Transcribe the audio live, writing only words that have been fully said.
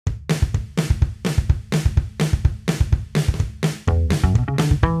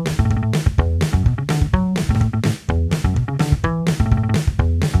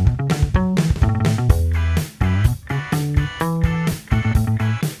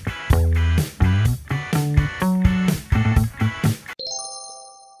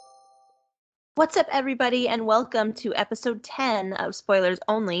What's up, everybody, and welcome to episode 10 of Spoilers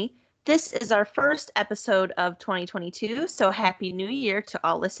Only. This is our first episode of 2022, so Happy New Year to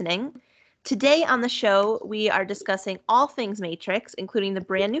all listening. Today on the show, we are discussing all things Matrix, including the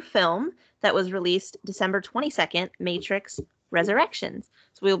brand new film that was released December 22nd, Matrix Resurrections.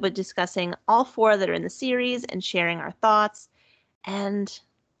 So we'll be discussing all four that are in the series and sharing our thoughts and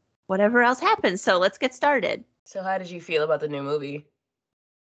whatever else happens. So let's get started. So how did you feel about the new movie?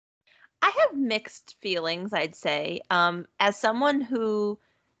 I have mixed feelings, I'd say. As someone who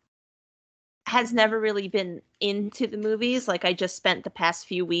has never really been into the movies, like I just spent the past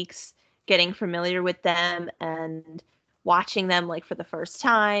few weeks getting familiar with them and watching them like for the first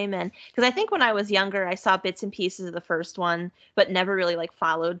time. And because I think when I was younger, I saw bits and pieces of the first one, but never really like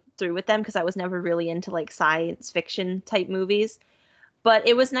followed through with them because I was never really into like science fiction type movies. But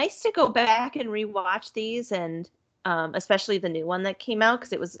it was nice to go back and rewatch these, and especially the new one that came out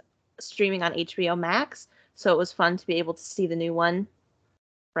because it was streaming on HBO Max. So it was fun to be able to see the new one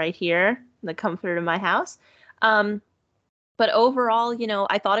right here in the comfort of my house. But overall,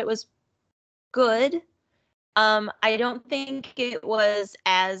 I thought it was good. I don't think it was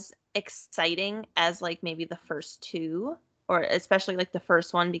as exciting as like maybe the first two, or especially like the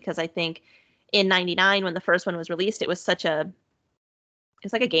first one, because I think in 99 when the first one was released, it's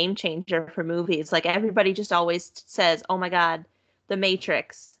like a game changer for movies. Like everybody just always says, "Oh my God, The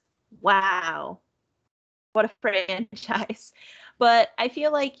Matrix. Wow. What a franchise." But I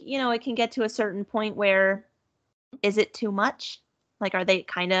feel like, it can get to a certain point where is it too much? Like are they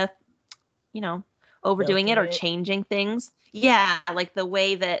kind of, overdoing Milking it or it? changing things? Yeah, like the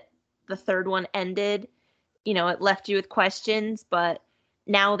way that the third one ended, it left you with questions, but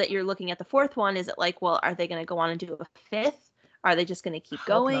now that you're looking at the fourth one, is it like, well, are they going to go on and do a fifth? Are they just going to keep Hope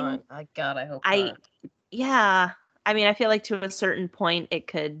going? not. God, I hope I not. Yeah, I mean, I feel like to a certain point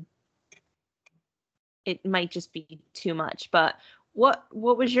it might just be too much. But what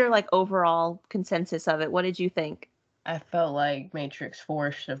was your like overall consensus of it? What did you think? I felt like Matrix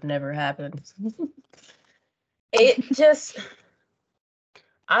 4 should have never happened. It just,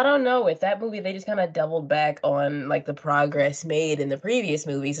 I don't know. With that movie, they just kind of doubled back on like the progress made in the previous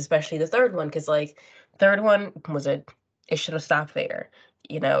movies, especially the third one, because like third one it should have stopped there.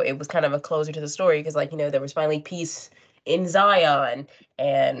 It was kind of a closer to the story because like there was finally peace in Zion,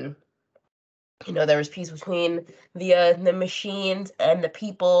 and there was peace between the machines and the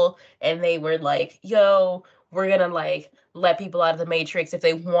people, and they were like, yo, we're gonna like let people out of the Matrix if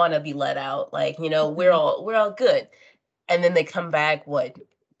they want to be let out, like we're Mhm. all good. And then they come back, what,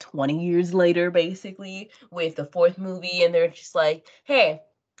 20 years later basically, with the fourth movie, and they're just like, hey,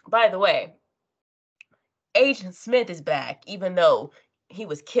 by the way, Agent Smith is back, even though he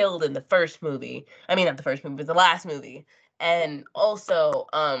was killed in the first movie. I mean, not the first movie, but the last movie. And also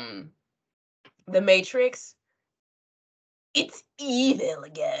the Matrix, it's evil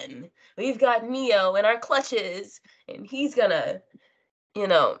again. We've got Neo in our clutches, and he's gonna, you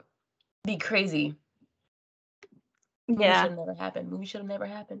know, be crazy. Movie should Yeah. have never happened. Movie should have never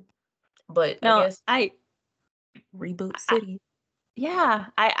happened. But I No, guess reboot I city. yeah,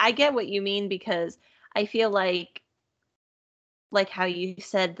 I get what you mean because I feel like how you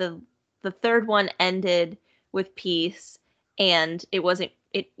said the third one ended with peace, and it wasn't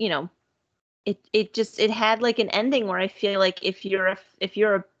it, it had like an ending where I feel like if you're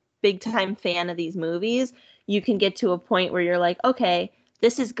a big time fan of these movies, you can get to a point where you're like, okay,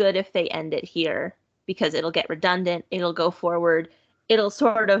 this is good if they end it here because it'll get redundant, it'll go forward, it'll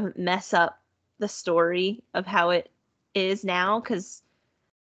sort of mess up the story of how it is now because,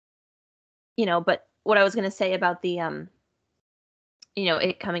 but what I was going to say about the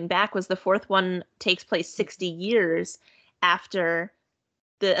it coming back was the fourth one takes place 60 years after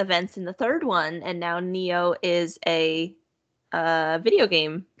the events in the third one, and now Neo is a video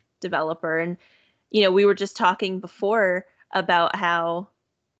game developer. And we were just talking before about how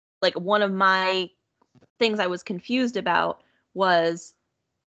like one of my things I was confused about was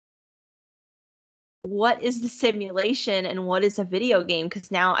what is the simulation and what is a video game,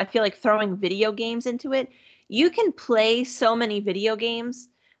 because now I feel like throwing video games into it, you can play so many video games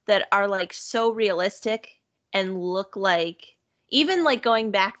that are like so realistic and look like, even like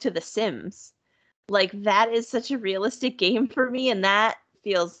going back to The Sims, like that is such a realistic game for me, and that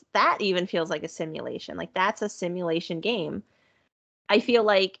even feels like a simulation. Like that's a simulation game. I feel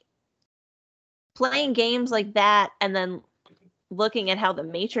like playing games like that and then looking at how the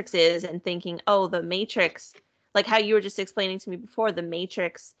Matrix is and thinking, oh, the Matrix, like how you were just explaining to me before, the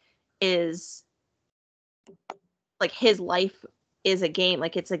Matrix is like his life is a game,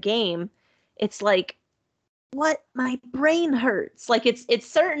 like it's a game. It's like, what? My brain hurts. Like it's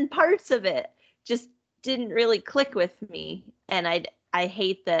certain parts of it just didn't really click with me. And I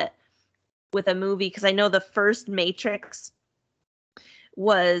hate that with a movie, because I know the first Matrix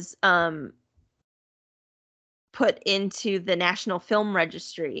was put into the National Film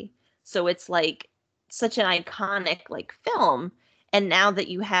Registry. So it's like such an iconic like film. And now that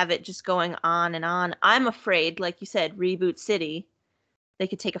you have it just going on and on, I'm afraid, like you said, Reboot City, they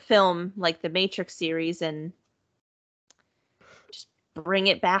could take a film like the Matrix series and just bring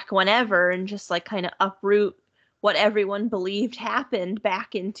it back whenever and just like kind of uproot what everyone believed happened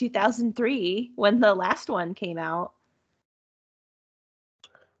back in 2003 when the last one came out.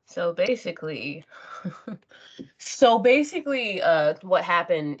 So basically, what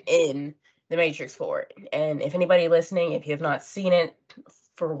happened in The Matrix 4, and if anybody listening, if you have not seen it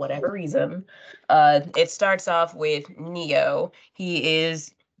for whatever reason, it starts off with Neo. He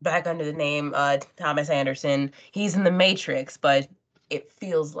is back under the name Thomas Anderson. He's in The Matrix, but it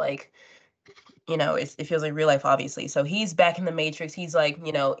feels like, it feels like real life, obviously. So he's back in the Matrix. He's like,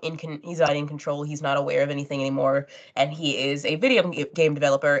 he's not in control. He's not aware of anything anymore. And he is a video game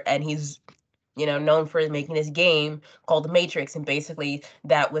developer, and he's, known for making this game called The Matrix. And basically,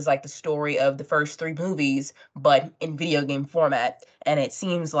 that was like the story of the first 3 movies, but in video game format. And it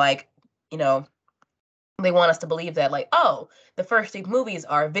seems like, they want us to believe that, like, oh, the first 3 movies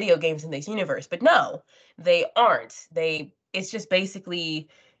are video games in this universe. But no, they aren't. It's just basically,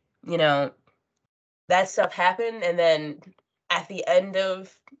 that stuff happened, and then at the end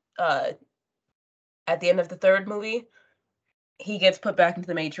of the 3rd movie, he gets put back into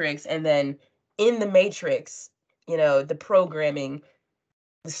the Matrix, and then in the Matrix, the programming,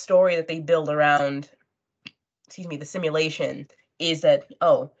 the story that they build around, the simulation, is that,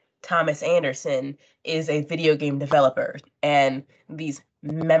 oh, Thomas Anderson is a video game developer, and these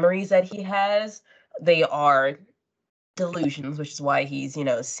memories that he has, they are delusions, which is why he's,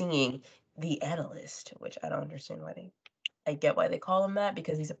 seeing the analyst, which I don't understand I get why they call him that,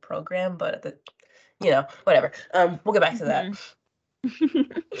 because he's a program, but whatever. We'll get back to that.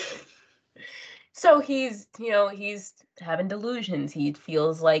 So he's having delusions. He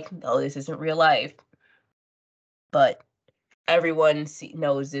feels like, oh, this isn't real life. But everyone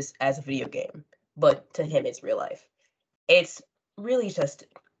knows this as a video game. But to him, it's real life. It's really just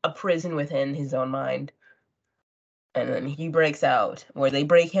a prison within his own mind. And then he breaks out, or they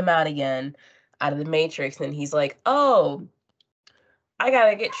break him out again, out of the Matrix, and he's like, oh, I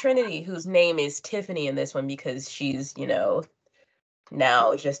gotta get Trinity, whose name is Tiffany in this one, because she's,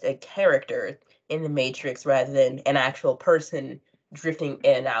 now just a character in the Matrix rather than an actual person drifting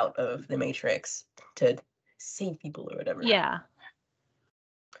in and out of the Matrix to save people or whatever. Yeah.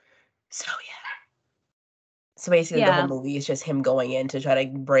 So, yeah. So basically, the whole movie is just him going in to try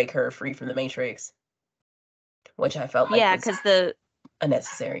to break her free from the Matrix, which I felt like was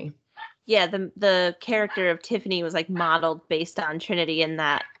unnecessary. Yeah, the character of Tiffany was like modeled based on Trinity in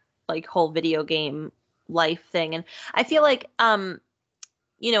that like whole video game life thing. And I feel like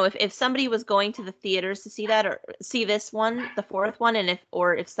if somebody was going to the theaters to see that or see this one, the 4th one, and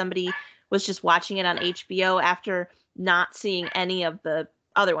if somebody was just watching it on HBO after not seeing any of the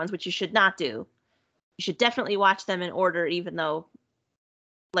other ones, which you should not do, you should definitely watch them in order, even though,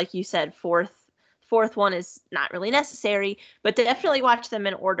 like you said, fourth one is not really necessary, but definitely watch them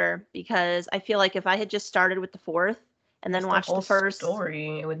in order, because I feel like if I had just started with the 4th and then watched the first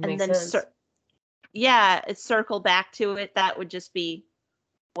story, it would make and then sense. It's circle back to it, that would just be,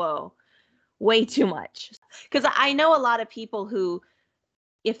 whoa, way too much. Because I know a lot of people who,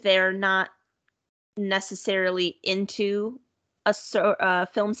 if they're not necessarily into a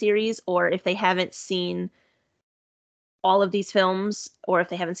film series, or if they haven't seen all of these films, or if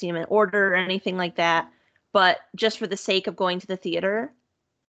they haven't seen them in order or anything like that, but just for the sake of going to the theater,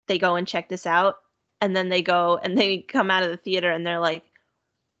 they go and check this out, and then they go and they come out of the theater and they're like,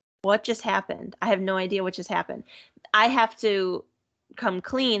 what just happened? I have no idea what just happened. I have to come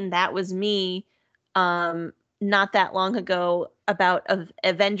clean. That was me not that long ago about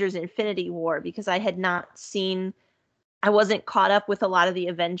Avengers Infinity War, because I had not seen, I wasn't caught up with a lot of the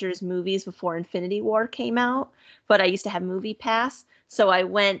Avengers movies before Infinity War came out, but I used to have Movie Pass. So I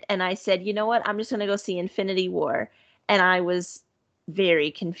went and I said, you know what? I'm just going to go see Infinity War. And I was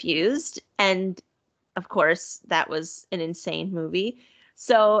very confused. And of course, that was an insane movie.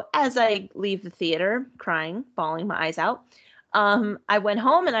 So as I leave the theater, crying, bawling my eyes out, I went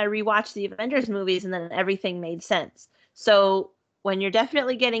home and I rewatched the Avengers movies, and then everything made sense. So when you're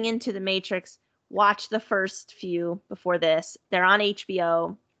definitely getting into the Matrix, watch the first few before this. They're on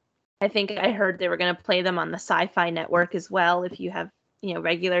HBO. I think I heard they were going to play them on the Sci-Fi Network as well if you have,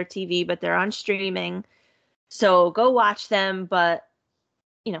 regular TV, but they're on streaming. So go watch them, but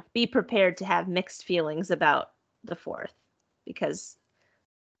be prepared to have mixed feelings about the fourth, because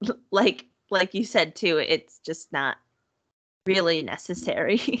like you said too, it's just not really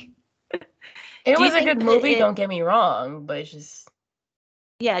necessary. It Do you was a think good that movie, don't get me wrong, but it's just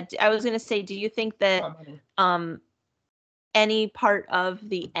yeah, I was going to say, do you think that money. Any part of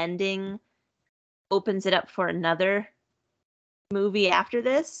the ending opens it up for another movie after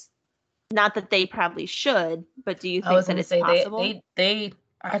this? Not that they probably should, but do you I was think that gonna it's say possible? they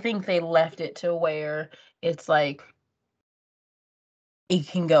I think they left it to where it's like it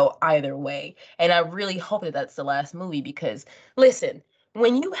can go either way. And I really hope that that's the last movie because listen,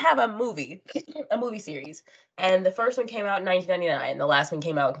 when you have a movie, a movie series, and the first one came out in 1999, the last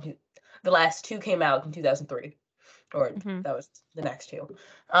two came out in 2003, or Mm-hmm. that was the next two.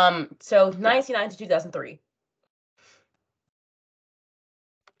 So 1999 to 2003.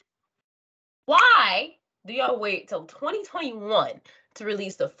 Why do y'all wait till 2021 to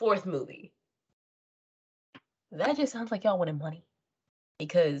release the fourth movie? That just sounds like y'all wanted money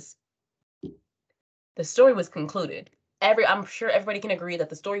because the story was concluded. I'm sure everybody can agree that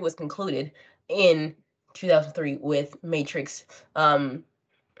the story was concluded in 2003 with Matrix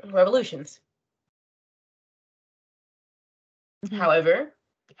Revolutions. Mm-hmm.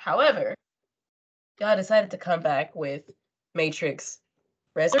 However, God decided to come back with Matrix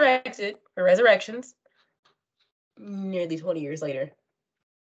Resurrections nearly 20 years later.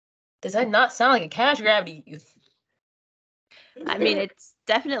 Does that not sound like a cash grab to you? I mean, it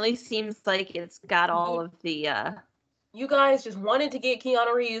definitely seems like it's got all of the You guys just wanted to get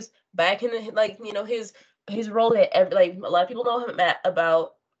Keanu Reeves back in the his role that like a lot of people know him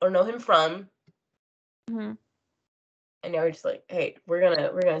about or know him from, mm-hmm. and now we're just like, hey, we're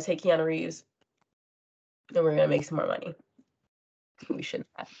gonna take Keanu Reeves and we're gonna make some more money. We shouldn't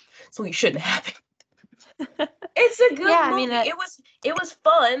have. So we shouldn't have. It's a good Yeah, I mean movie. that. It was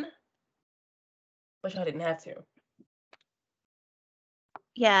fun, but I didn't have to.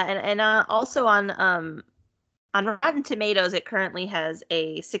 Yeah, and also on Rotten Tomatoes, it currently has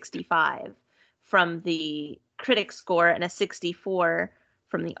a 65 from the critic score and a 64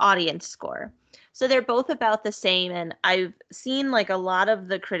 from the audience score. So they're both about the same, and I've seen like a lot of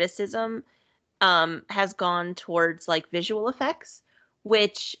the criticism has gone towards like visual effects,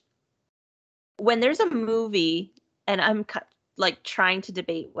 which when there's a movie and I'm like trying to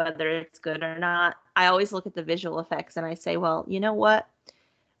debate whether it's good or not, I always look at the visual effects and I say, well, you know what?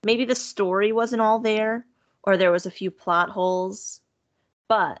 Maybe the story wasn't all there, or there was a few plot holes,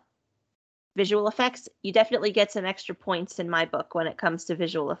 but visual effects, you definitely get some extra points in my book when it comes to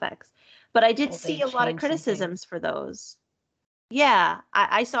visual effects. But I did Well, they see a lot of changed some criticisms things. for those. Yeah,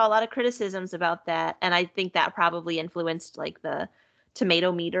 I saw a lot of criticisms about that, and I think that probably influenced like the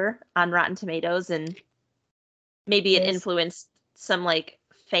tomato meter on Rotten Tomatoes, and maybe it There's influenced some like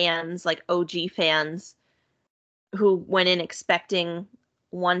fans, like OG fans, who went in expecting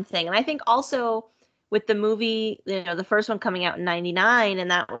one thing. And I think also with the movie, the first one coming out in 99, and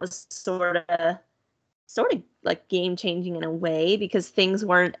that was sort of like game changing in a way because things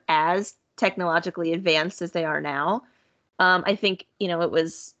weren't as technologically advanced as they are now. I think, it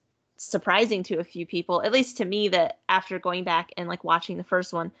was surprising to a few people, at least to me, that after going back and like watching the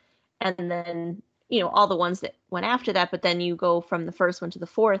first one and then, all the ones that went after that, but then you go from the first one to the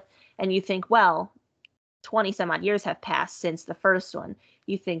fourth and you think, well, 20 some odd years have passed since the first one.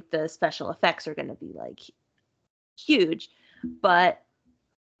 You think the special effects are going to be like huge. But,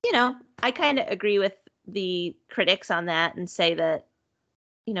 I kind of agree with the critics on that and say that,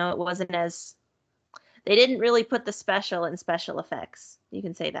 it wasn't as, they didn't really put the special in special effects. You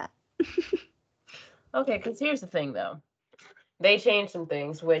can say that. okay, because here's the thing though. They changed some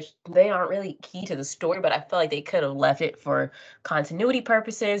things which they aren't really key to the story, but I feel like they could have left it for continuity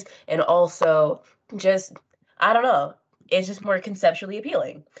purposes and also just I don't know. It's just more conceptually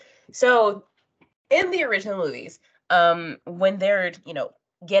appealing. So in the original movies, when they're,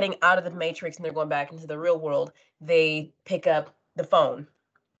 getting out of the Matrix and they're going back into the real world, they pick up the phone.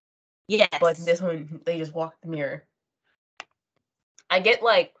 But Yes. this one they just walk the mirror. I get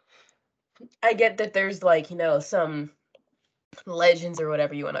like I get that there's like, some legends or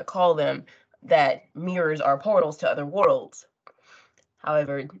whatever you want to call them that mirrors are portals to other worlds.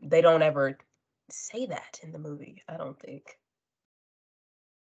 However, they don't ever say that in the movie, I don't think.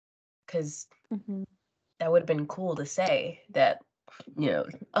 Because Mm-hmm. that would have been cool to say that,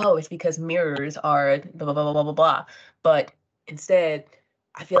 oh, it's because mirrors are blah, blah, blah, blah, blah, blah. But instead,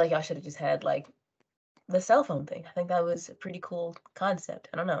 I feel like y'all should have just had like the cell phone thing. I think that was a pretty cool concept.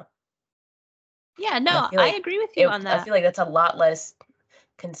 I don't know. Yeah, And no, I agree with you on I that. feel like that's a lot less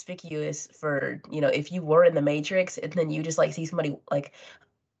conspicuous for, if you were in the Matrix and then you just like see somebody like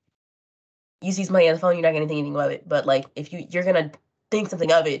you see somebody on the phone, you're not gonna think anything of it. But like if you're gonna think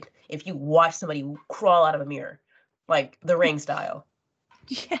something of it if you watch somebody crawl out of a mirror, like The Ring style.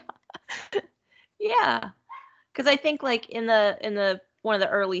 Yeah. Yeah. Because I think like in the one of the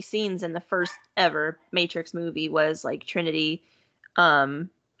early scenes in the first ever Matrix movie was like Trinity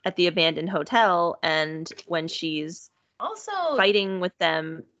at the abandoned hotel, and when she's Also fighting with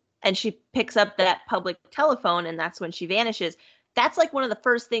them and she picks up that public telephone and that's when she vanishes. That's like one of the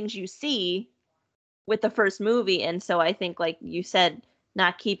first things you see with the first movie, and so I think like you said,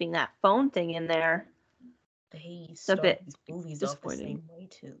 not keeping that phone thing in there, they it's a start bit these movies off the disappointing. same way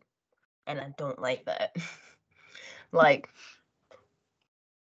too. And I don't like that. Like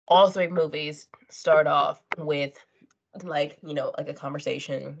all three movies start off with like, like a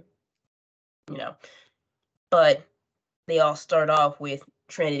conversation, you know. But they all start off with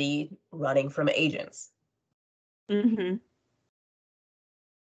Trinity running from agents. Mm-hmm.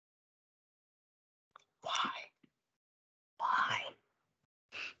 Why? Why?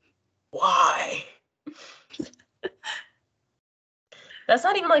 Why? That's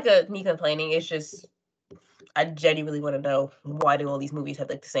not even like me complaining. It's just I genuinely want to know, why do all these movies have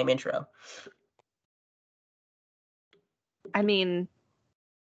like the same intro? I mean,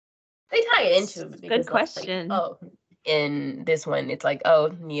 They tie it into it good because question. like, in this one it's like,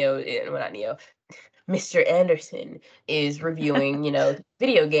 Neo, well, not Neo, Mr. Anderson is reviewing,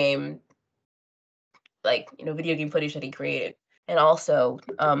 video game, like, video game footage that he created. And also,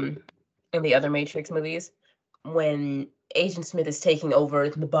 in the other Matrix movies, when Agent Smith is taking over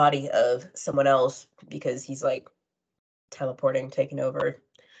the body of someone else because he's like teleporting, taking over,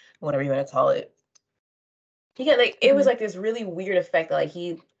 whatever you want to call it. He got like it was like this really weird effect that like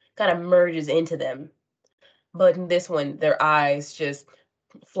he kind of merges into them. But in this one, their eyes just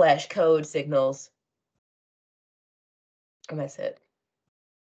flash code signals. And that's it.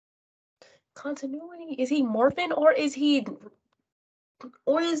 Continuity? Is he morphing or is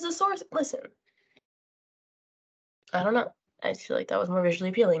the source? Listen, I don't know. I just feel like that was more visually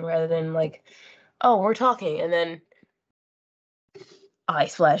appealing rather than like, oh, we're talking and then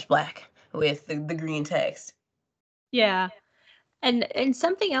eyes flash black with the green text. Yeah. And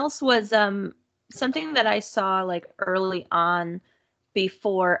something else was something that I saw like early on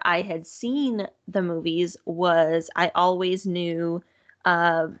before I had seen the movies was I always knew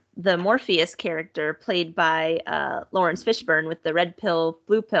the Morpheus character played by Lawrence Fishburne with the red pill,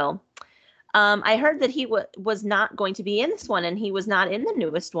 blue pill. I heard that he was not going to be in this one, and he was not in the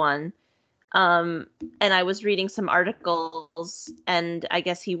newest one. Um, and I was reading some articles, and I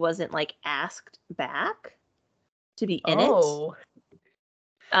guess he wasn't like asked back to be in it. Oh.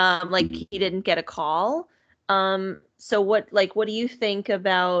 Like he didn't get a call. So what do you think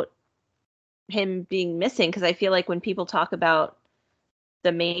about him being missing? Because I feel like when people talk about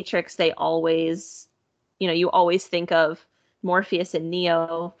the Matrix, they always, you always think of Morpheus and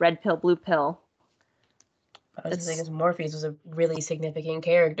Neo, red pill, blue pill. I was just thinking Morpheus was a really significant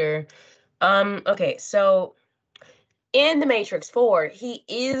character. Okay, so in The Matrix 4, he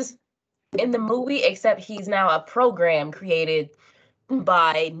is in the movie, except he's now a program created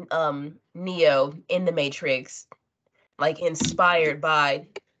by Neo in the Matrix, like inspired by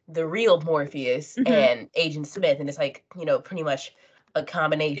the real Morpheus and Agent Smith, and it's like, pretty much a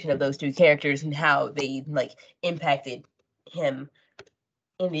combination of those two characters and how they like impacted him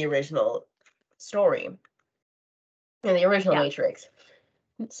in the original story, in the original Matrix.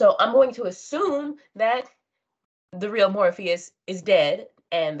 So I'm going to assume that the real Morpheus is dead,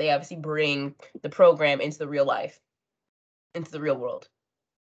 and they obviously bring the program into the real life, into the real world.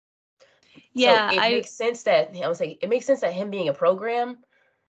 Yeah, so it makes sense that I would say it makes sense that him being a program,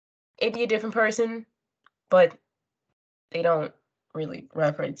 it'd be a different person, but they don't really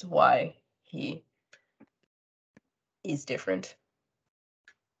reference why he is different.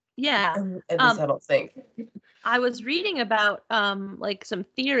 Yeah. At least I don't think. I was reading about like some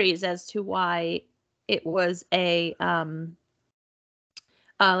theories as to why it was a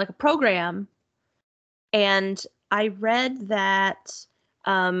like a program, and I read that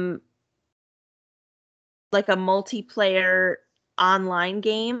like a multiplayer online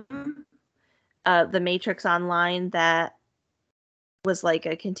game, the Matrix Online, that was like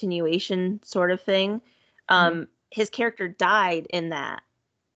a continuation sort of thing. His character died in that,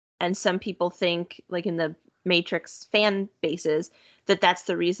 and some people think, like in the Matrix fan bases, that that's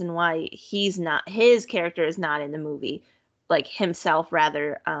the reason why his character is not in the movie, like himself.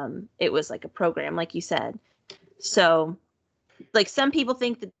 Rather, it was like a program, like you said. So, like some people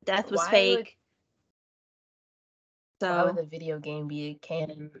think that death was fake. Why would the video game be a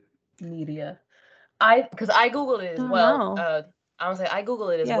canon media? Because I googled it as well. I was like, I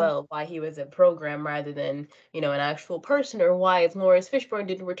Googled it as Yeah. well, why he was a program rather than, an actual person, or why Lawrence Fishburne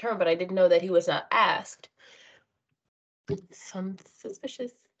didn't return, but I didn't know that he was not asked. Some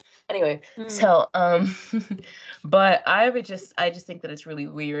suspicious. Anyway, Mm. so but I just think that it's really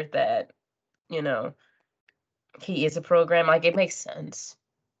weird that, you know, he is a program. Like, it makes sense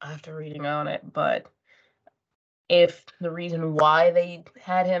after reading on it, but if the reason why they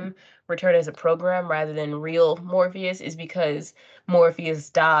had him return as a program rather than real Morpheus is because Morpheus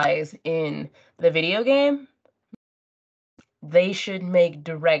dies in the video game, they should make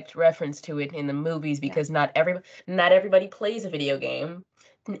direct reference to it in the movies, because not everybody plays a video game,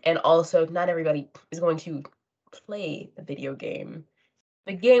 and also not everybody is going to play a video game.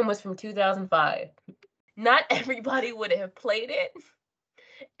 The game was from 2005. Not everybody would have played it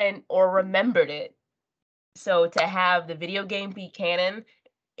or remembered it. So to have the video game be canon,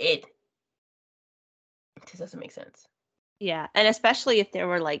 it just doesn't make sense. Yeah, and especially if there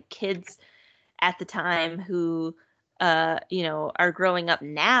were like kids at the time who are growing up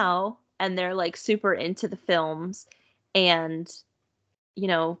now and they're like super into the films and you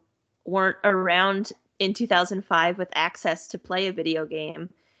know weren't around in 2005 with access to play a video game,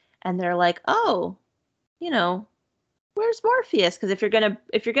 and they're like, "Oh, you know, where's Morpheus?" Because if you're going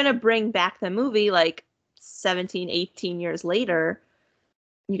to bring back the movie like 17, 18 years later,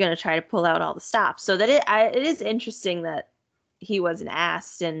 you're going to try to pull out all the stops. So that it is interesting that he wasn't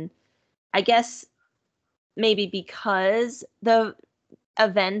asked. And I guess maybe because the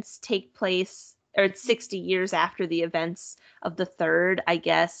events take place, or it's 60 years after the events of the third, I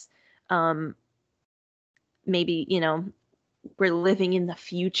guess, um maybe, we're living in the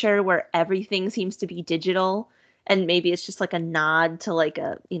future where everything seems to be digital, and maybe it's just like a nod to like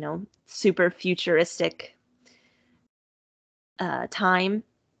a, super futuristic time.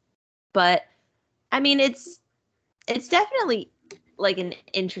 But I mean, it's definitely like an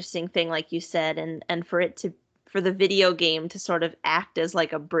interesting thing, like you said, and for the video game to sort of act as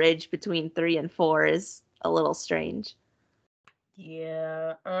like a bridge between 3 and 4 is a little strange.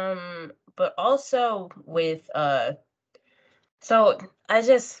 Yeah. But also with so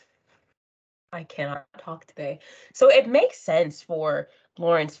I cannot talk today. So it makes sense for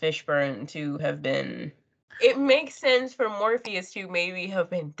Lawrence Fishburne to have been. It makes sense for Morpheus to maybe have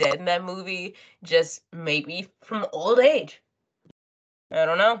been dead in that movie, just maybe from old age. I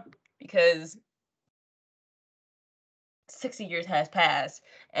don't know, because 60 years has passed,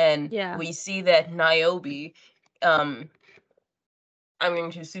 and Yeah. we see that Niobe, um, I'm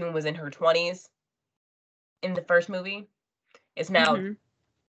going to assume was in her 20s in the first movie, is now Hmm.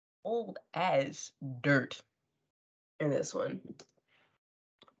 old as dirt in this one.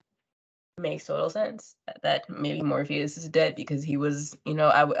 Makes total sense that maybe Morpheus is dead, because he was,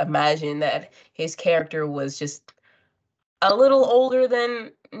 I would imagine that his character was just a little older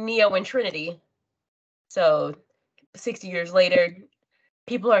than Neo and Trinity. So 60 years later,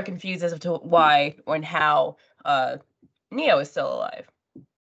 people are confused as to why and how Neo is still alive.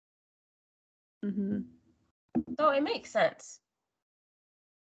 Hmm. So it makes sense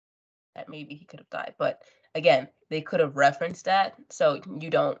that maybe he could have died. But again, they could have referenced that, so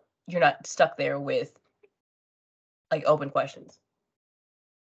you're not stuck there with like open questions.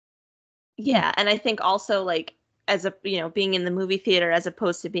 Yeah, and I think also like as a, being in the movie theater as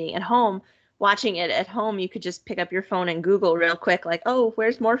opposed to being at home, watching it at home, you could just pick up your phone and Google real quick like, "Oh,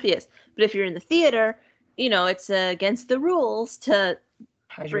 where's Morpheus?" But if you're in the theater, it's against the rules to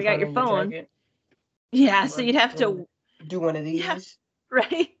Hide your bring out phone your in your phone. jacket. Yeah, so you'd have Or to, do one of yeah, these.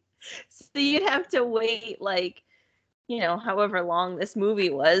 right? So you'd have to wait like, however long this movie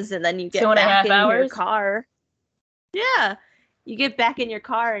was, and then you Two get and a back half in your hours. car. Yeah. You get back in your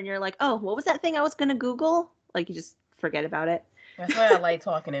car and you're like, "Oh, what was that thing I was going to Google?" Like you just forget about it. That's why I like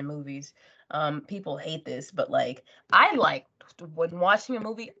talking in movies. People hate this, but like I like when watching a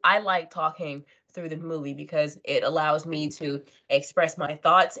movie, I like talking through the movie, because it allows me to express my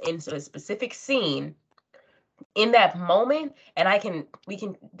thoughts into a specific scene in that moment, and we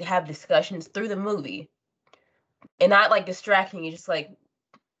can have discussions through the movie, and not like distracting you, just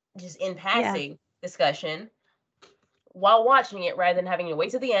in Yeah. passing discussion while watching it, rather than having to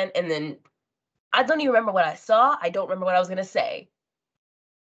wait to the end, and then I don't even remember what I saw. I don't remember what I was gonna say.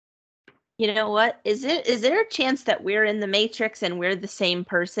 You know what? Is there a chance that we're in the Matrix and we're the same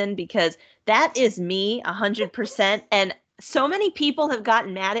person? Because that is me 100%. And so many people have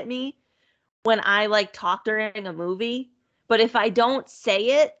gotten mad at me when I like talk during a movie. But if I don't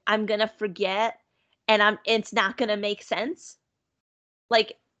say it, I'm gonna forget, and it's not gonna make sense.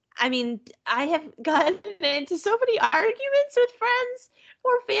 Like, I mean, I have gotten into so many arguments with friends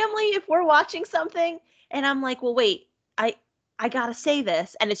or family if we're watching something, and I'm like, "Well, wait, I I gotta say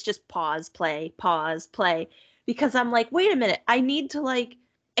this, and it's just pause, play, because I'm like, wait a minute, I need to like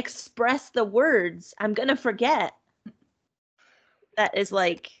express the words. I'm gonna forget. That is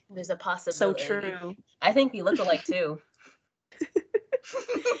like There's a so possibility. true. I think we look alike too.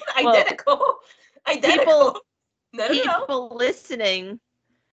 Well, Identical. People listening,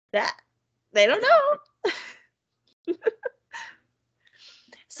 that they don't know.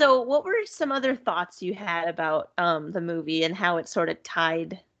 So, what were some other thoughts you had about the movie and how it sort of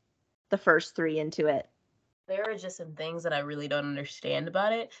tied the first three into it? There are just some things that I really don't understand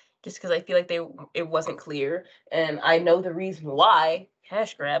about it, just because I feel like it wasn't clear, and I know the reason why,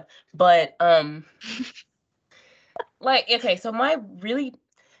 cash grab, but like, okay, so I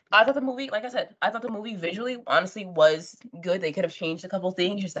thought the movie, like I said, I thought the movie visually honestly was good. They could have changed a couple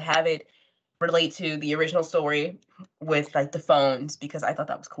things just to have it relate to the original story with like the phones, because I thought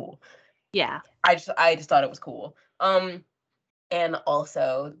that was cool. Yeah. I just thought it was cool. And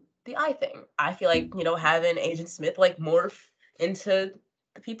also the eye thing. I feel like, having Agent Smith like morph into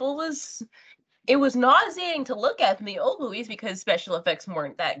the people it was nauseating to look at in the old movies because special effects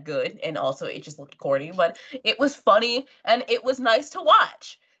weren't that good, and also it just looked corny, but it was funny and it was nice to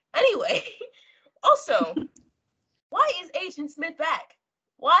watch. Anyway, also, why is Agent Smith back?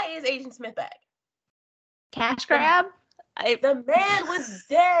 Why is Agent Smith back? Cash grab? The man was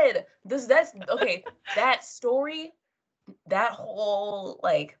dead. That's okay. That story, that whole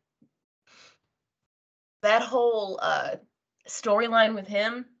storyline with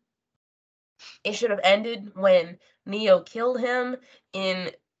him, it should have ended when Neo killed him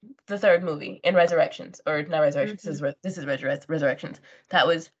in the third movie, in Resurrections, or not Resurrections. Mm-hmm. This is Resurrections. That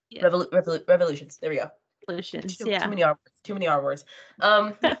was Yeah. Revolutions. There we go. Solutions. Too Yeah. many R words. Too many R words.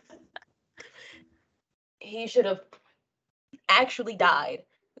 He should have actually died.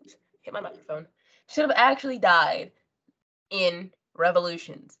 Oops, hit my microphone. Should have actually died in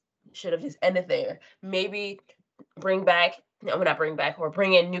Revolutions. Should have just ended there. Maybe bring back, no, not bring back, or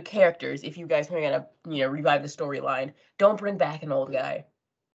bring in new characters if you guys are gonna, revive the storyline. Don't bring back an old guy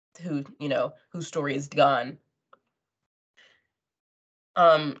whose story is gone.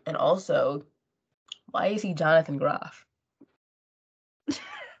 And also, why is he Jonathan Groff?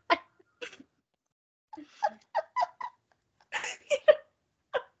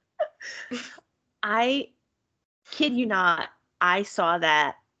 I kid you not, I saw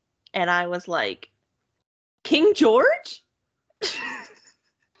that and I was like, King George?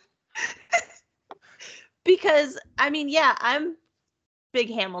 Because I mean, yeah, I'm big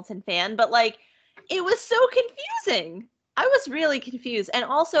Hamilton fan, but like it was so confusing. I was really confused. And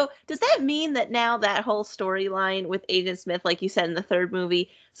also, does that mean that now that whole storyline with Agent Smith, like you said in the third movie,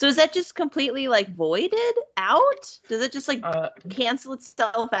 so is that just completely like voided out? Does it just like cancel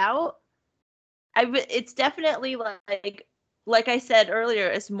itself out? It's definitely like I said earlier,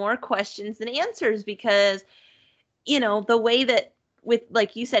 it's more questions than answers because the way that with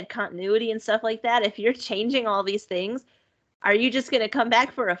like you said continuity and stuff like that, if you're changing all these things, are you just going to come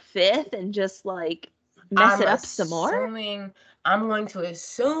back for a fifth and just like mess it up some more? I'm going to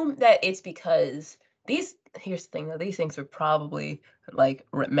assume that it's because here's the thing though, these things were probably like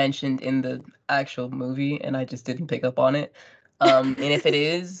mentioned in the actual movie and I just didn't pick up on it. And if it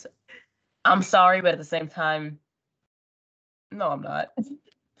is, I'm sorry, but at the same time, no, I'm not.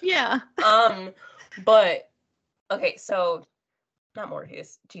 Yeah. But okay, so not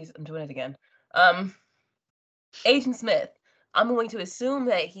Morpheus. Jeez, I'm doing it again. Agent Smith. I'm going to assume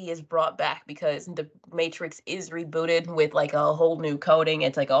that he is brought back because the Matrix is rebooted with like a whole new coding.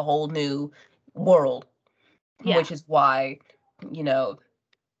 It's like a whole new world, which is why,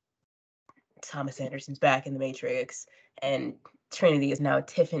 Thomas Anderson's back in the Matrix and Trinity is now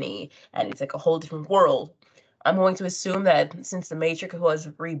Tiffany and it's like a whole different world. I'm going to assume that since the Matrix was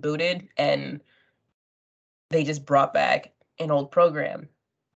rebooted and they just brought back an old program.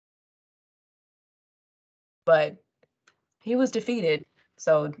 But he was defeated.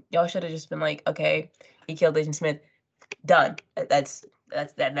 So y'all should have just been like, okay, he killed Agent Smith. Done. That's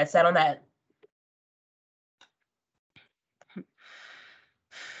that on that.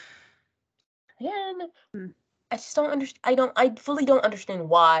 And I just don't understand. I fully don't understand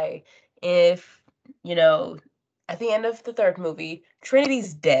why, if, at the end of the third movie,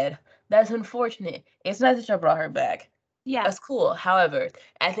 Trinity's dead. That's unfortunate. It's nice that y'all brought her back. Yeah. That's cool. However,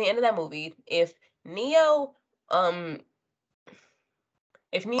 at the end of that movie, if Neo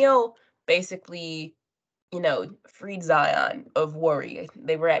basically, freed Zion of worry,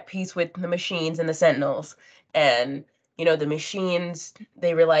 they were at peace with the machines and the Sentinels, and the machines,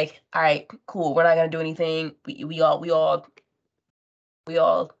 they were like, all right, cool, we're not gonna do anything. We all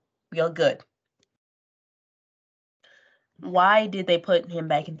good. why did they put him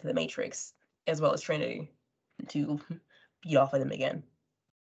back into the Matrix as well as Trinity to beat off of them again?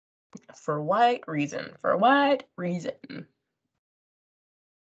 For what reason? For what reason?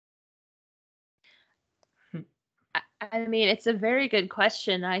 I mean, it's a very good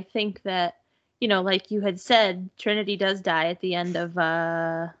question. I think that, like you had said, Trinity does die at the end of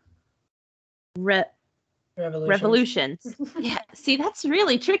Revolutions. Yeah. See, that's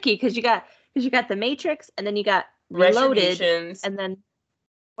really tricky because you got the Matrix, and then you got Reloaded, and then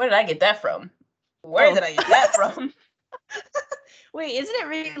where did I get that from? Where did I get that from? Wait, isn't it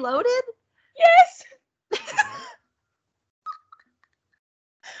Reloaded? Yes.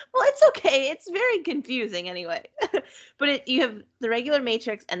 Well, it's okay. It's very confusing anyway. But you have the regular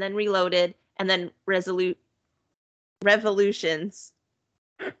Matrix, and then Reloaded, and then Revolutions,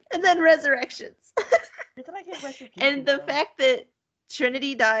 and then Resurrections. Where did I get Resurrections? And the fact that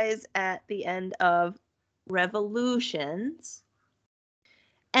Trinity dies at the end of Revolutions,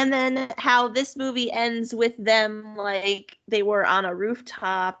 and then how this movie ends with them like they were on a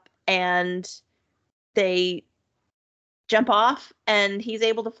rooftop and they jump off and he's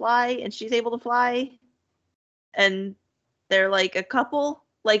able to fly and she's able to fly and they're like a couple.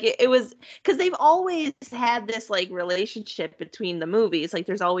 Like it was because they've always had this like relationship between the movies. Like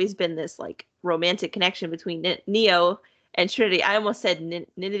there's always been this like romantic connection between Neo and Trinity. I almost said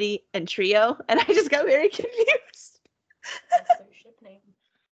Nitty and Trio, and I just got very confused. That's their ship name.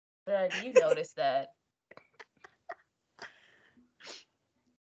 But you noticed that?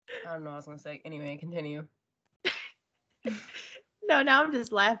 I don't know what I was gonna say. Anyway, continue. No, now I'm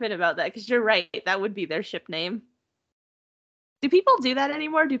just laughing about that because you're right. That would be their ship name. Do people do that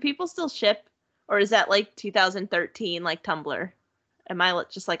anymore? Do people still ship? Or is that like 2013, like Tumblr? Am I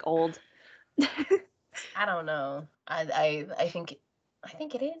just like old? I don't know. I think it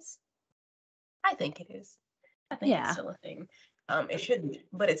is. I think it is. I think it's still a thing. It shouldn't,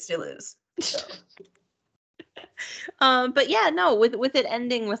 but it still is. So. But yeah, no, with it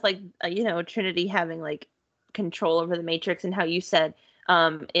ending with like Trinity having like control over the Matrix, and how you said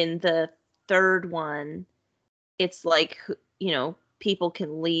in the third one it's like people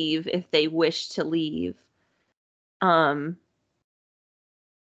can leave if they wish to leave, and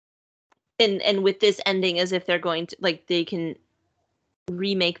with this ending as if they're going to like they can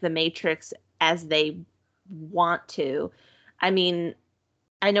remake the Matrix as they want to. I mean,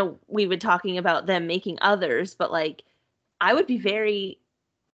 I know we've been talking about them making others, but like I would be very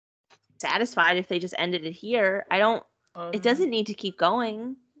satisfied if they just ended it here. I don't it doesn't need to keep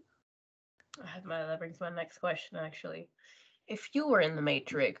going. That brings my next question, actually. If you were in the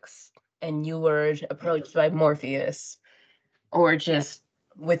Matrix and you were approached by Morpheus, or just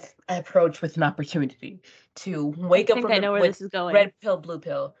approached with an opportunity to wake up from this is going. red pill, blue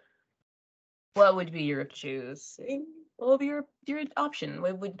pill, what would be your choose? What would be your option?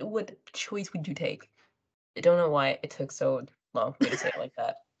 What choice would you take? I don't know why it took so long for me to say it like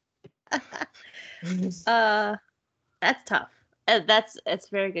that. That's tough. That's a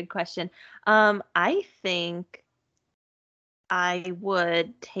very good question. I think I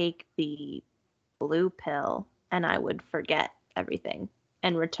would take the blue pill and I would forget everything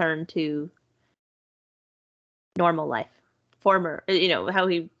and return to normal life, former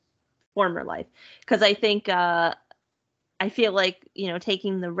life. Because I think I feel like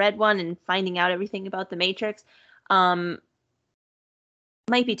taking the red one and finding out everything about the Matrix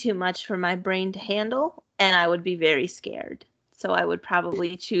might be too much for my brain to handle, and I would be very scared. So I would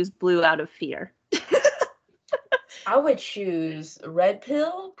probably choose blue out of fear. I would choose red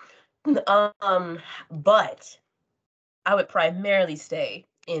pill, but I would primarily stay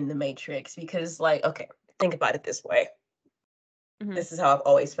in the Matrix because, like, okay, think about it this way. Mm-hmm. This is how I've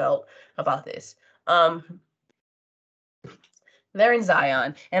always felt about this. They're in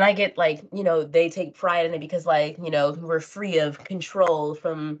Zion, and I get like, they take pride in it because like, we're free of control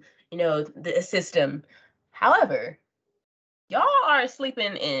from, the system. However, y'all are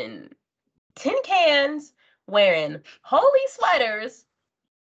sleeping in tin cans, wearing holy sweaters.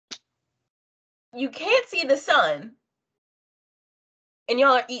 You can't see the sun, and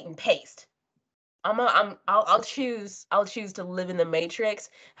y'all are eating paste. I'll choose to live in the Matrix.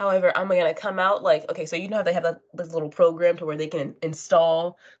 However, I'm gonna come out like, okay, so how they have this little program to where they can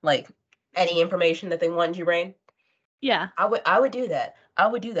install like any information that they want in your brain. Yeah, I would do that. I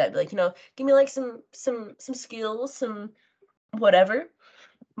would do that. Like, give me like some skills, some whatever.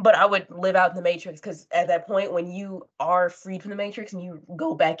 But I would live out in the Matrix because at that point, when you are freed from the Matrix and you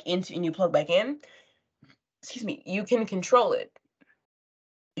go back into and you plug back in, you can control it.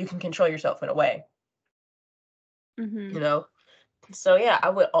 You can control yourself in a way. Mm-hmm. So yeah, I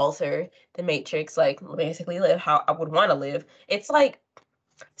would alter the Matrix, like basically live how I would want to live. It's like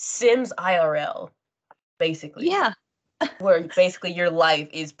Sims IRL, basically. Yeah. Where basically your life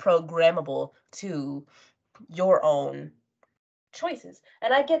is programmable to your own choices.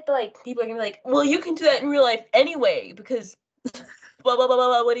 And I get like people are gonna be like, well, you can do that in real life anyway, because blah blah blah blah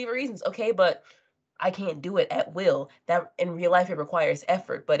blah whatever reasons. Okay, but I can't do it at will. That in real life it requires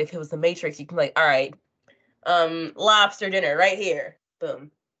effort. But if it was the Matrix, you can be like, all right, lobster dinner right here.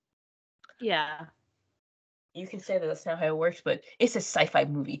 Boom. Yeah. You can say that that's not how it works, but it's a sci-fi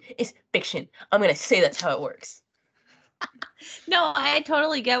movie. It's fiction. I'm gonna say that's how it works. No, I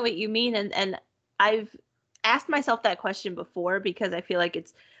totally get what you mean, and I've asked myself that question before because I feel like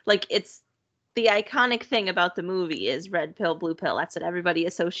it's the iconic thing about the movie is red pill, blue pill. That's what everybody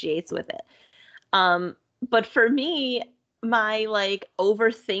associates with it. But for me, my like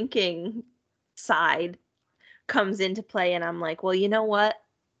overthinking side comes into play, and I'm like, well, you know what?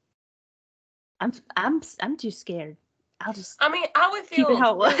 I'm too scared. I'll just I mean, I would keep it feel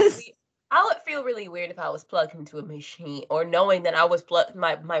how it really was. I would feel really weird if I was plugged into a machine, or knowing that I was plugged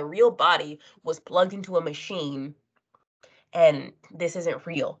my real body was plugged into a machine and this isn't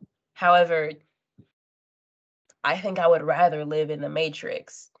real. However, I think I would rather live in the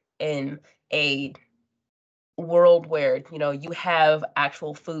Matrix, in a world where, you have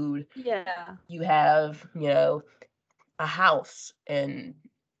actual food, Yeah. you have, a house and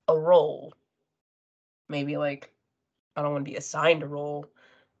a role. Maybe like I don't want to be assigned a role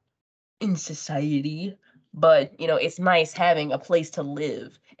in society, but it's nice having a place to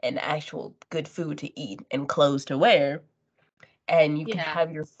live and actual good food to eat and clothes to wear, and you can Yeah.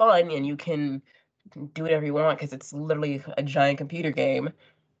 have your fun and you can do whatever you want because it's literally a giant computer game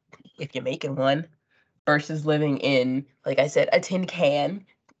if you're making one, versus living in, like I said, a tin can,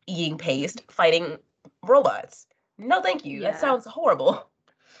 eating paste, fighting robots. No, thank you. That Yeah. sounds horrible.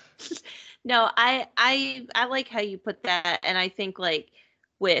 No, I like how you put that, and I think like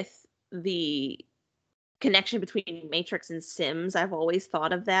with the connection between Matrix and Sims, I've always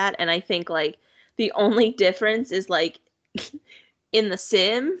thought of that, and I think like the only difference is like in the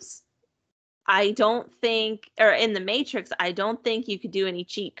Sims, I don't think, or in the Matrix, I don't think you could do any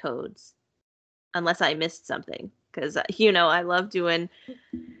cheat codes unless I missed something, because I love doing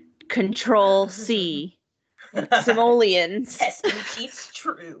Control C simoleons. Testing cheats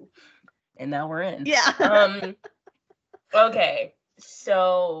true. And now we're in. Yeah. Okay.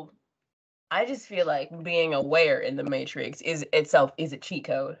 So I just feel like being aware in the Matrix is itself is a cheat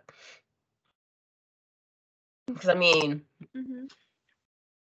code. Because I mean, Hmm.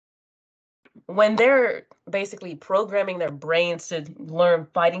 when they're basically programming their brains to learn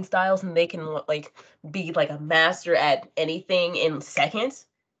fighting styles and they can like be like a master at anything in seconds,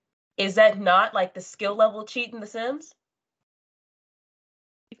 is that not like the skill level cheat in The Sims?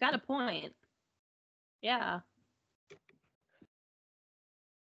 You've got a point. Yeah.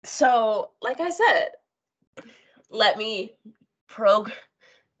 So, like I said, let me program.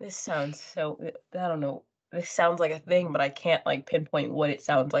 This sounds so. I don't know. This sounds like a thing, but I can't like pinpoint what it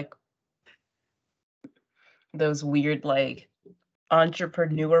sounds like. Those weird like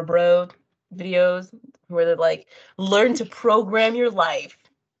entrepreneur bro videos where they're like, learn to program your life.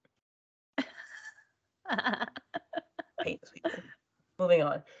 I hate those people. Moving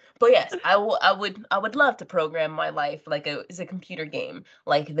on. But yes, I would love to program my life like as a computer game,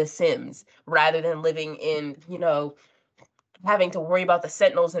 like The Sims, rather than living in, having to worry about the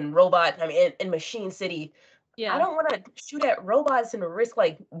Sentinels and in Machine City. I Yeah. don't want to shoot at robots and risk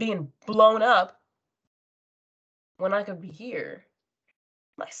like being blown up when I could be here.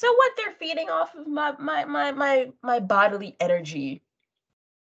 Like, so what? They're feeding off of my bodily energy.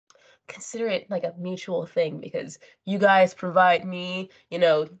 Consider it like a mutual thing because you guys provide me,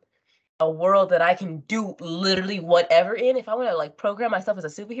 a world that I can do literally whatever in. If I want to like program myself as a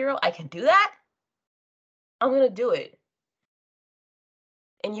superhero, I can do that. I'm gonna do it,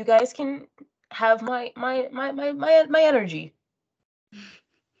 and you guys can have my energy.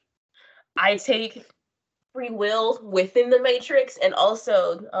 I take free will within the Matrix, and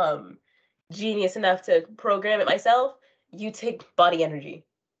also genius enough to program it myself. You take body energy.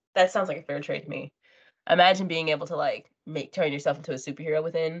 That sounds like a fair trade to me. Imagine being able to like turn yourself into a superhero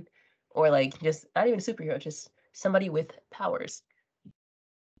within, or like just not even a superhero, just somebody with powers.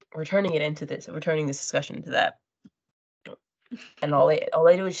 We're turning this discussion into that. And all they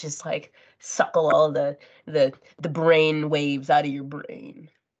do is just like suckle all the brain waves out of your brain,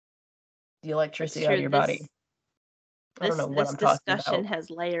 the That's electricity out of true. your This body. I don't this know what this I'm talking discussion about. has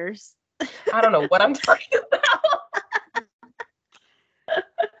layers. I don't know what I'm talking about.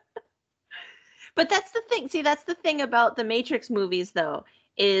 But that's the thing. See, that's the thing about the Matrix movies, though,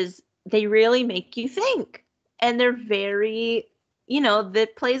 is they really make you think. And they're very,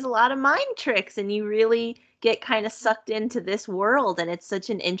 that plays a lot of mind tricks, and you really get kind of sucked into this world. And it's just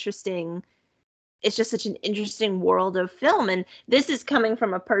such an interesting world of film. And this is coming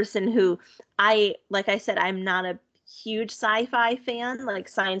from a person who like I said, I'm not a huge sci-fi fan, like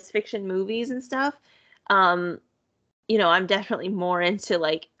science fiction movies and stuff. Um, I'm definitely more into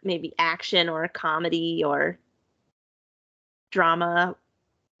like maybe action or a comedy or drama,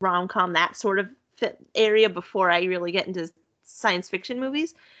 rom-com, that sort of area before I really get into science fiction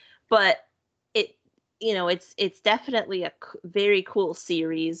movies. But it, it's definitely a very cool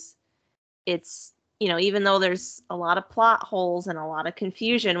series. It's, even though there's a lot of plot holes and a lot of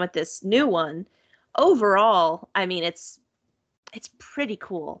confusion with this new one, overall, I mean, it's pretty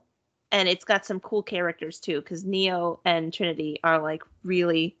cool. And it's got some cool characters too, because Neo and Trinity are like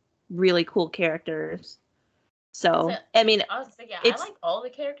really, really cool characters. So, I mean, I was thinking, I like all the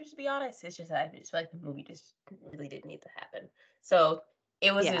characters, to be honest. It's just that I just feel like the movie just really didn't need to happen. So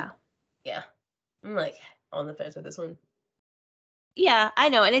it was I'm like on the fence with this one. Yeah, I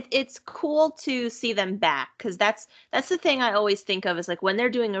know, and it's cool to see them back, because that's the thing I always think of, is like when they're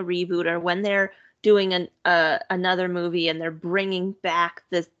doing a reboot or when they're doing another movie and they're bringing back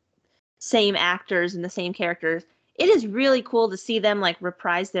the same actors and the same characters. It is really cool to see them like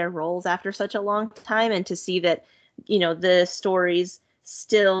reprise their roles after such a long time, and to see that, the stories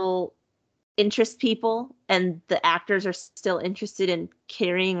still interest people and the actors are still interested in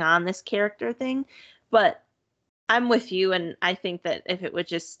carrying on this character thing. But I'm with you, and I think that if it would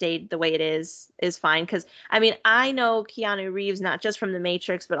just stayed the way it is fine. Because I mean, I know Keanu Reeves not just from The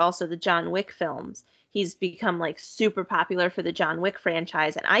Matrix, but also the John Wick films. He's become like super popular for the John Wick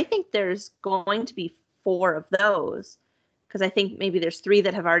franchise, and I think there's going to be 4 of those. Because I think maybe there's 3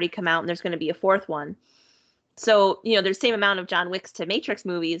 that have already come out, and there's going to be a 4th one. So there's the same amount of John Wicks to Matrix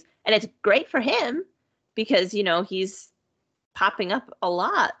movies, and it's great for him because he's popping up a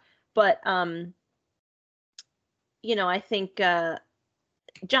lot. But I think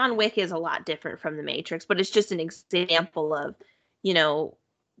John Wick is a lot different from The Matrix, but it's just an example of,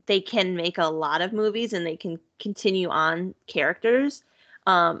 they can make a lot of movies and they can continue on characters,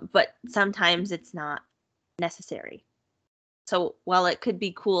 but sometimes it's not necessary. So while it could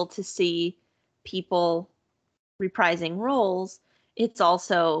be cool to see people reprising roles, it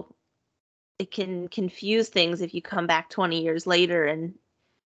can confuse things if you come back 20 years later and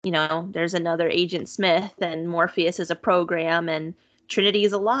there's another Agent Smith and Morpheus is a program and Trinity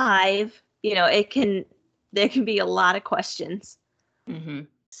is alive. There can be a lot of questions. Mm-hmm.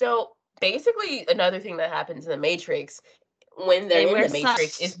 So basically, another thing that happens in the Matrix when they're in the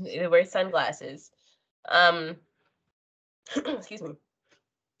Matrix is they wear sunglasses. Excuse me.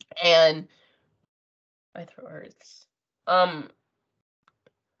 And my throat hurts.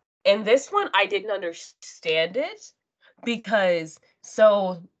 In this one, I didn't understand it because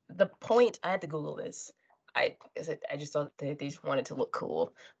the point, I had to Google this. I just thought they just wanted to look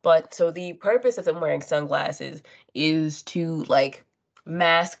cool. But so the purpose of them wearing sunglasses is to like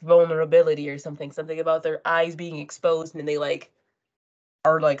mask vulnerability or something about their eyes being exposed, and they like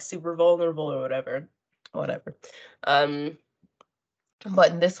are like super vulnerable or whatever. But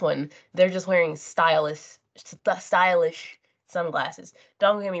in this one, they're just wearing stylish sunglasses.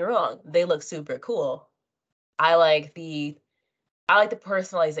 Don't get me wrong, they look super cool. I like the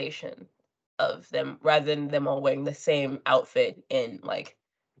personalization of them rather than them all wearing the same outfit in like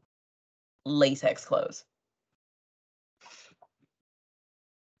latex clothes.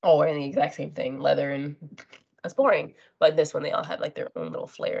 All wearing the exact same thing, leather, and that's boring. But this one, they all had like their own little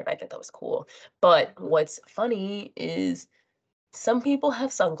flair, and I think that was cool. But what's funny is some people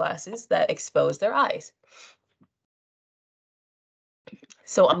have sunglasses that expose their eyes.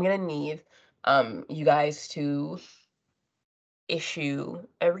 So I'm gonna need you guys to issue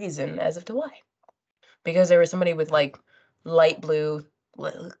a reason as to why. Because there was somebody with like light blue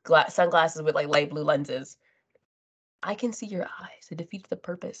sunglasses with like light blue lenses. I can see your eyes. It defeats the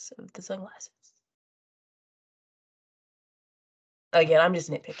purpose of the sunglasses. Again, I'm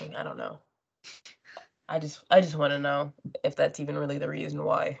just nitpicking. I don't know. I just want to know if that's even really the reason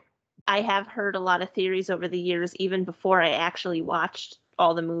why. I have heard a lot of theories over the years, even before I actually watched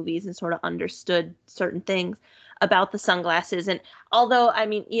all the movies and sort of understood certain things about the sunglasses. And although, I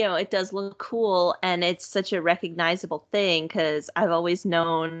mean, it does look cool and it's such a recognizable thing, because I've always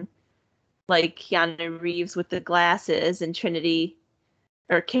known like Keanu Reeves with the glasses and Trinity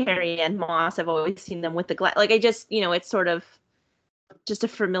or Carrie-Anne Moss, I've always seen them with the glass. Like I just, it's sort of just a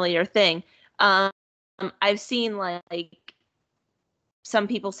familiar thing. I've seen like some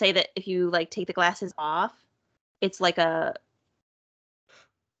people say that if you like take the glasses off, it's like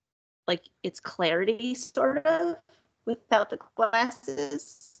it's clarity sort of without the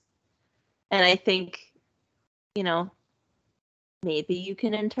glasses. And I think, you know, maybe you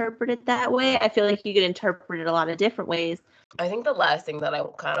can interpret it that way. I feel like you could interpret it a lot of different ways. I think the last thing that I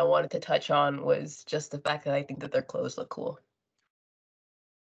kind of wanted to touch on was just the fact that I think that their clothes look cool.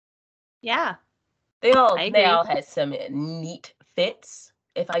 Yeah. They all had some neat fits,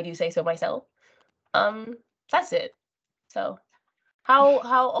 if I do say so myself. That's it. So, how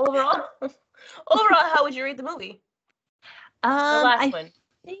overall how would you rate the movie? The last one.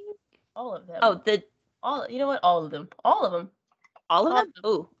 Think all of them. Oh, you know what? All of them. All of them. All of them?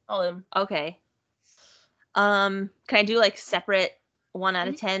 Ooh. All of them. Okay. Can I do like separate 1 out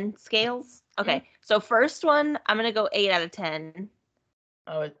of 10 scales? Okay. So first one, I'm gonna go 8 out of 10.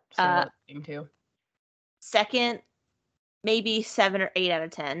 I would say the same too. Second, maybe 7 or 8 out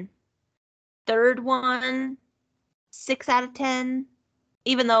of 10. Third one, 6 out of 10.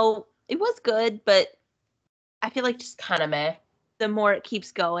 Even though it was good, but I feel like just kind of meh. The more it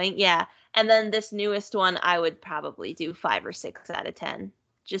keeps going, yeah. And then this newest one, I would probably do 5 or 6 out of 10,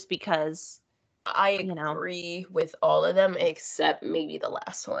 just because. I agree with all of them except maybe the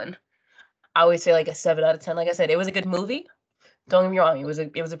last one. I would say like a 7 out of 10. Like I said, it was a good movie. Don't get me wrong, it was a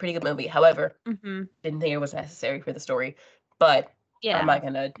pretty good movie. However, didn't think it was necessary for the story. But I'm not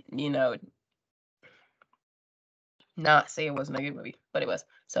gonna, not say it wasn't a good movie, but it was.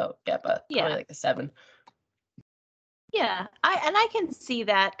 So yeah, but probably like a 7. Yeah, I can see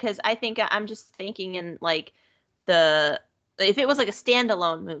that because I think I'm just thinking in like if it was like a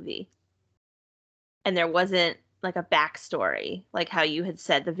standalone movie and there wasn't like a backstory, like how you had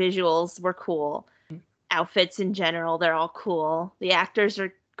said, the visuals were cool, outfits in general, they're all cool, the actors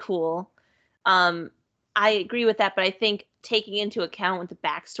are cool. I agree with that, but I think taking into account with the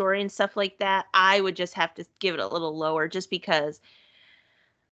backstory and stuff like that, I would just have to give it a little lower just because.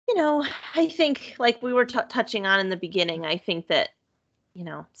 I think like we were touching on in the beginning, I think that,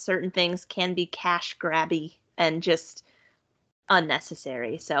 certain things can be cash grabby and just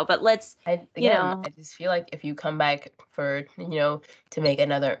unnecessary. So, but let's, I just feel like if you come back for, to make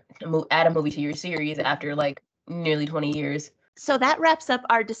add a movie to your series after like nearly 20 years. So that wraps up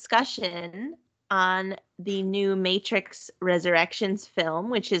our discussion on the new Matrix Resurrections film,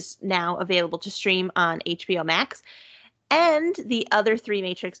 which is now available to stream on HBO Max, and the other 3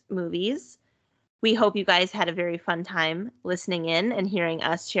 Matrix movies. We hope you guys had a very fun time listening in and hearing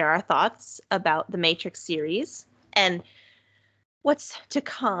us share our thoughts about the Matrix series and what's to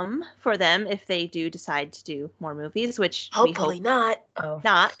come for them if they do decide to do more movies, which hopefully we hope not. Oh.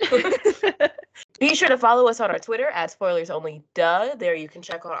 Not. Be sure to follow us on our Twitter at SpoilersOnlyDuh. There you can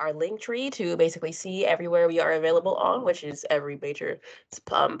check out our link tree to basically see everywhere we are available on, which is every major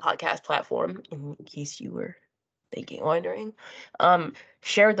podcast platform, in case you were wondering.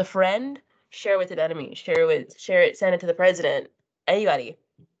 Share with a friend, share with an enemy, share it, send it to the president, anybody.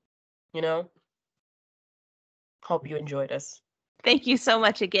 Hope you enjoyed us. Thank you so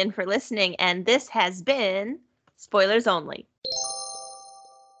much again for listening, and this has been Spoilers Only.